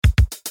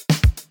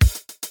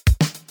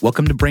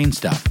Welcome to Brain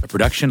Stuff, a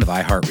production of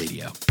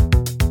iHeartRadio.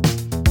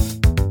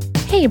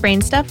 Hey,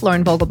 Brain Stuff,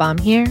 Lauren Vogelbaum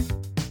here.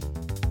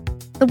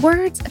 The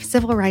words of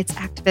civil rights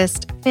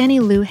activist Fannie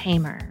Lou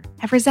Hamer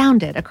have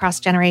resounded across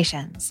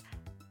generations.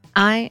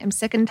 I am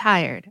sick and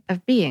tired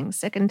of being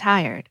sick and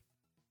tired.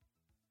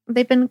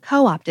 They've been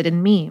co-opted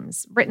in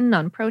memes, written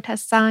on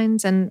protest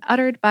signs, and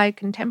uttered by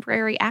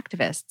contemporary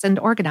activists and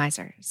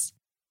organizers.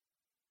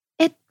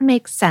 It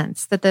makes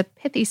sense that the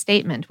pithy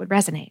statement would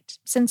resonate,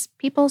 since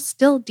people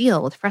still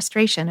deal with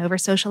frustration over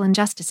social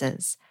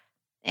injustices.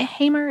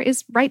 Hamer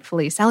is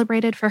rightfully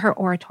celebrated for her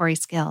oratory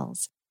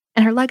skills,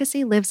 and her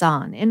legacy lives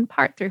on in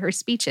part through her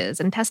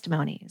speeches and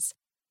testimonies.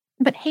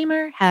 But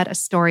Hamer had a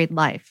storied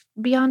life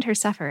beyond her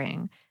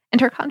suffering, and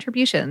her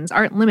contributions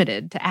aren't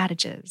limited to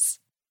adages.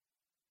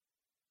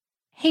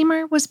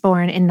 Hamer was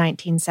born in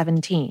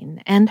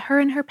 1917, and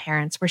her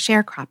parents were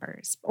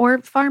sharecroppers, or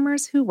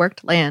farmers who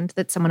worked land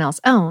that someone else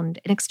owned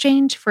in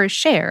exchange for a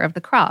share of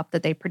the crop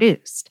that they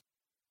produced.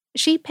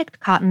 She picked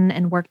cotton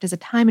and worked as a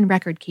time and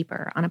record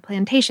keeper on a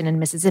plantation in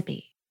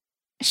Mississippi.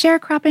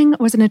 Sharecropping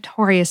was a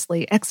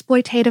notoriously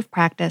exploitative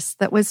practice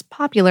that was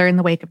popular in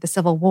the wake of the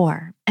Civil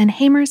War, and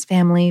Hamer's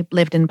family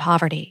lived in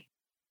poverty.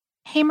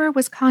 Hamer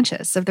was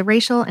conscious of the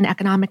racial and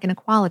economic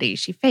inequality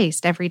she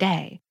faced every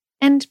day,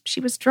 and she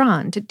was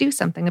drawn to do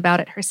something about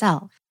it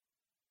herself.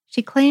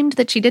 She claimed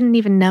that she didn't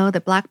even know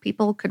that Black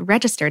people could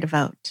register to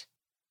vote.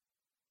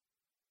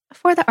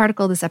 For the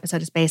article this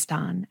episode is based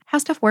on, How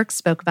Stuff Works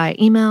spoke via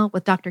email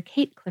with Dr.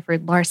 Kate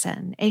Clifford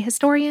Larson, a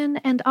historian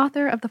and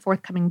author of the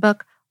forthcoming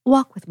book,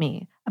 Walk With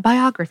Me, a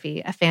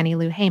biography of Fannie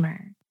Lou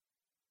Hamer.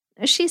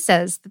 She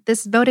says that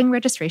this voting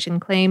registration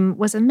claim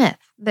was a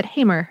myth that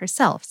Hamer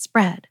herself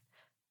spread.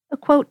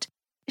 Quote,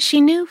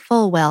 she knew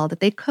full well that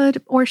they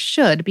could or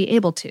should be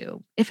able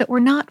to, if it were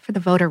not for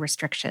the voter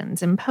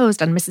restrictions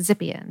imposed on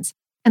Mississippians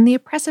and the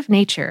oppressive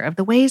nature of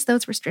the ways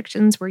those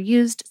restrictions were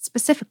used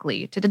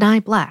specifically to deny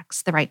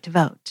Blacks the right to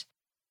vote.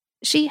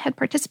 She had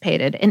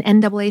participated in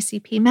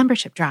NAACP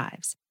membership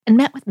drives and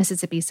met with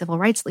Mississippi civil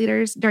rights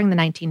leaders during the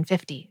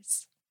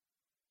 1950s.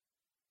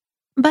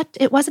 But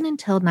it wasn't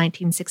until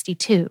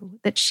 1962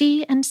 that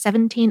she and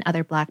 17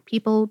 other Black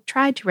people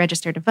tried to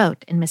register to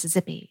vote in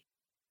Mississippi.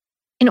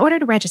 In order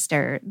to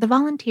register, the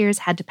volunteers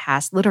had to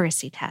pass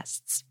literacy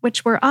tests,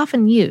 which were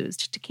often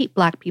used to keep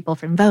Black people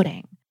from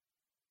voting.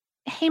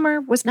 Hamer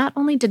was not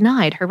only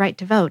denied her right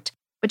to vote,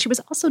 but she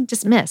was also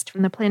dismissed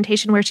from the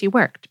plantation where she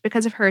worked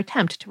because of her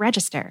attempt to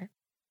register.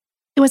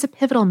 It was a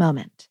pivotal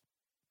moment.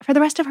 For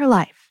the rest of her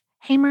life,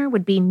 Hamer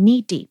would be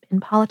knee-deep in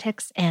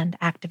politics and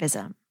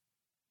activism.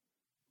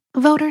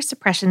 Voter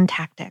suppression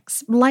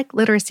tactics, like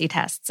literacy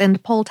tests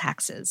and poll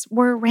taxes,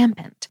 were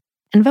rampant,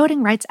 and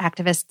voting rights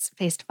activists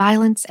faced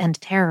violence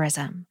and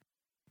terrorism.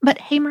 But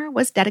Hamer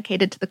was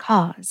dedicated to the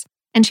cause,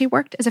 and she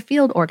worked as a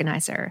field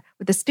organizer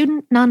with the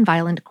Student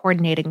Nonviolent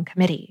Coordinating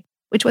Committee,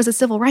 which was a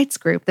civil rights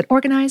group that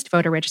organized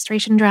voter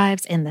registration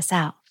drives in the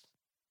South.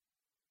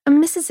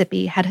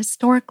 Mississippi had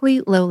historically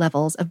low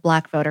levels of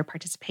Black voter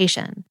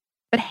participation,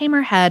 but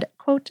Hamer had,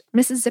 quote,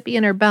 Mississippi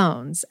in her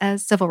bones,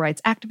 as civil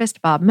rights activist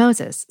Bob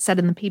Moses said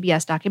in the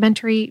PBS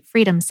documentary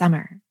Freedom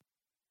Summer.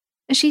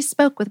 She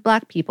spoke with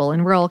Black people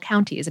in rural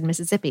counties in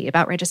Mississippi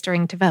about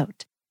registering to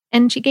vote,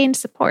 and she gained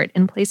support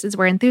in places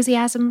where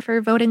enthusiasm for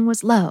voting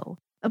was low,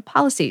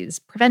 policies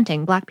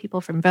preventing Black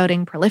people from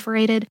voting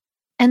proliferated,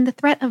 and the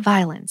threat of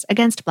violence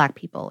against Black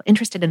people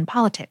interested in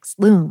politics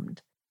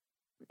loomed.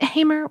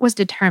 Hamer was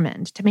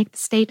determined to make the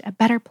state a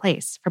better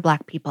place for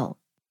Black people.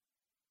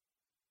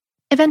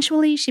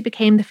 Eventually, she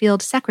became the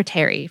field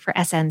secretary for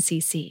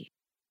SNCC.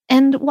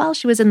 And while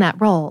she was in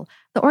that role,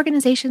 the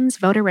organization's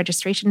voter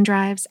registration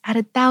drives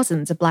added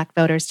thousands of Black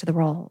voters to the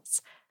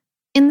rolls.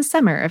 In the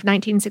summer of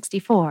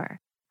 1964,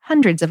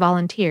 hundreds of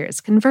volunteers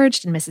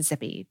converged in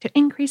Mississippi to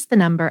increase the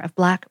number of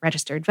Black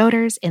registered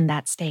voters in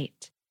that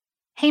state.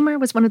 Hamer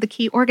was one of the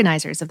key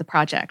organizers of the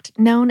project,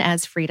 known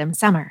as Freedom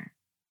Summer.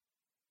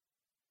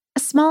 A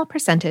small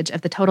percentage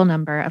of the total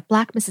number of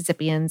Black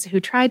Mississippians who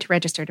tried to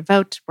register to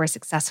vote were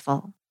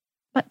successful.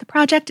 But the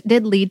project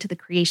did lead to the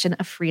creation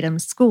of Freedom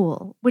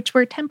School, which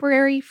were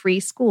temporary free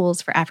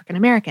schools for African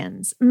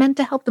Americans meant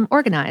to help them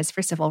organize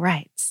for civil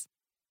rights.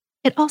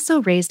 It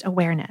also raised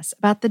awareness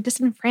about the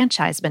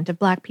disenfranchisement of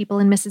Black people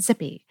in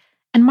Mississippi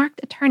and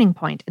marked a turning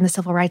point in the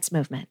civil rights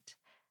movement.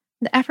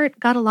 The effort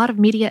got a lot of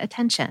media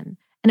attention,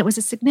 and it was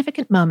a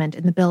significant moment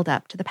in the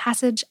build-up to the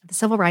passage of the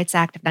Civil Rights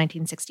Act of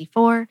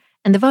 1964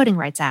 and the Voting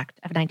Rights Act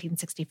of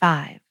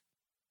 1965.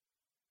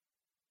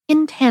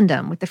 In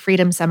tandem with the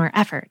Freedom Summer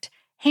effort,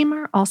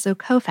 Hamer also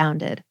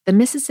co-founded the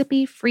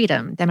Mississippi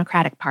Freedom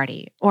Democratic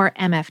Party, or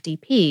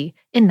MFDP,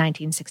 in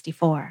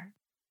 1964.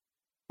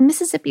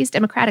 Mississippi's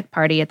Democratic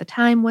Party at the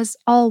time was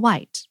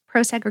all-white,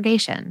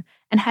 pro-segregation,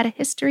 and had a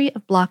history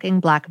of blocking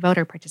Black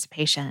voter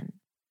participation.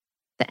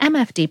 The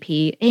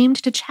MFDP aimed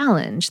to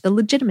challenge the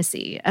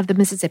legitimacy of the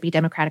Mississippi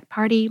Democratic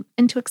Party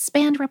and to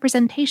expand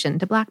representation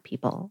to Black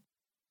people.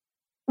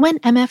 When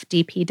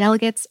MFDP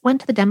delegates went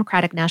to the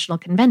Democratic National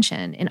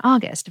Convention in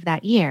August of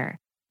that year,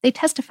 They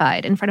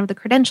testified in front of the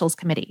Credentials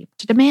Committee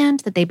to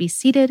demand that they be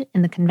seated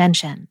in the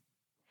convention.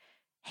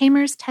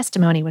 Hamer's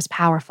testimony was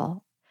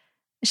powerful.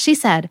 She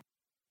said,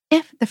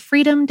 "If the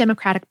Freedom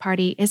Democratic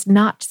Party is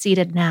not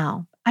seated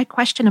now, I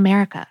question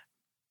America.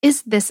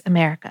 Is this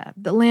America,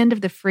 the land of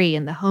the free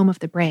and the home of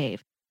the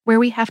brave, where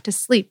we have to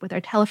sleep with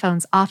our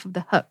telephones off of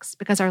the hooks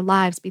because our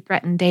lives be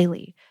threatened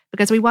daily,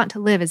 because we want to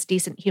live as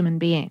decent human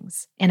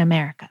beings in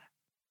America?"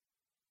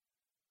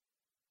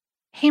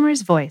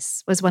 Hamer's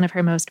voice was one of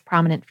her most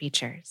prominent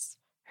features.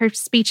 Her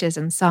speeches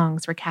and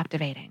songs were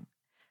captivating.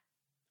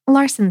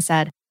 Larson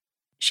said,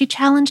 "She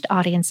challenged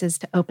audiences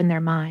to open their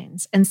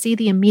minds and see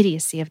the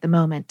immediacy of the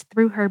moment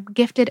through her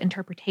gifted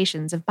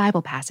interpretations of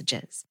Bible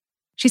passages.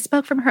 She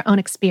spoke from her own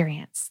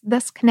experience,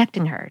 thus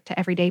connecting her to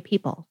everyday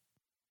people."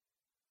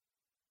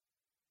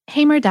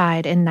 Hamer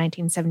died in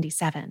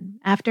 1977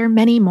 after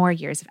many more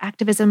years of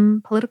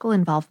activism, political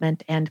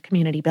involvement, and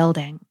community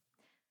building.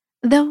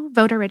 Though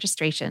voter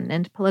registration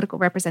and political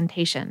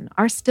representation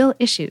are still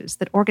issues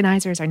that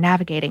organizers are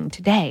navigating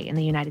today in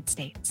the United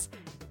States,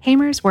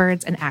 Hamer's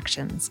words and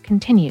actions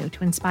continue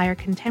to inspire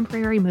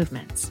contemporary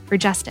movements for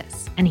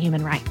justice and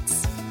human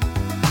rights.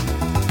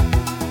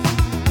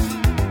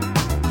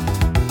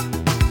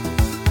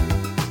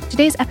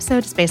 Today's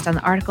episode is based on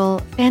the article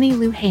Fannie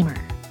Lou Hamer,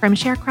 From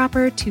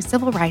Sharecropper to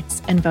Civil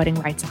Rights and Voting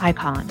Rights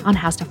Icon on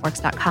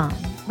HowStuffWorks.com,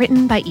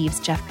 written by Eve's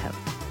Jeffcoat.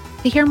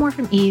 To hear more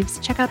from Eves,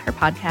 check out her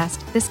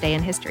podcast, This Day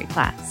in History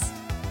Class.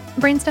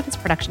 Brainstuff is a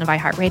production of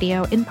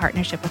iHeartRadio in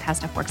partnership with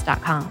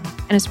HowStuffWorks.com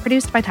and is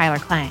produced by Tyler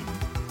Klang.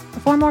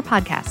 For more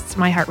podcasts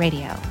from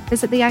iHeartRadio,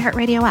 visit the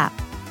iHeartRadio app,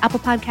 Apple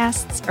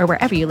Podcasts, or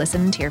wherever you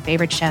listen to your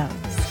favorite shows.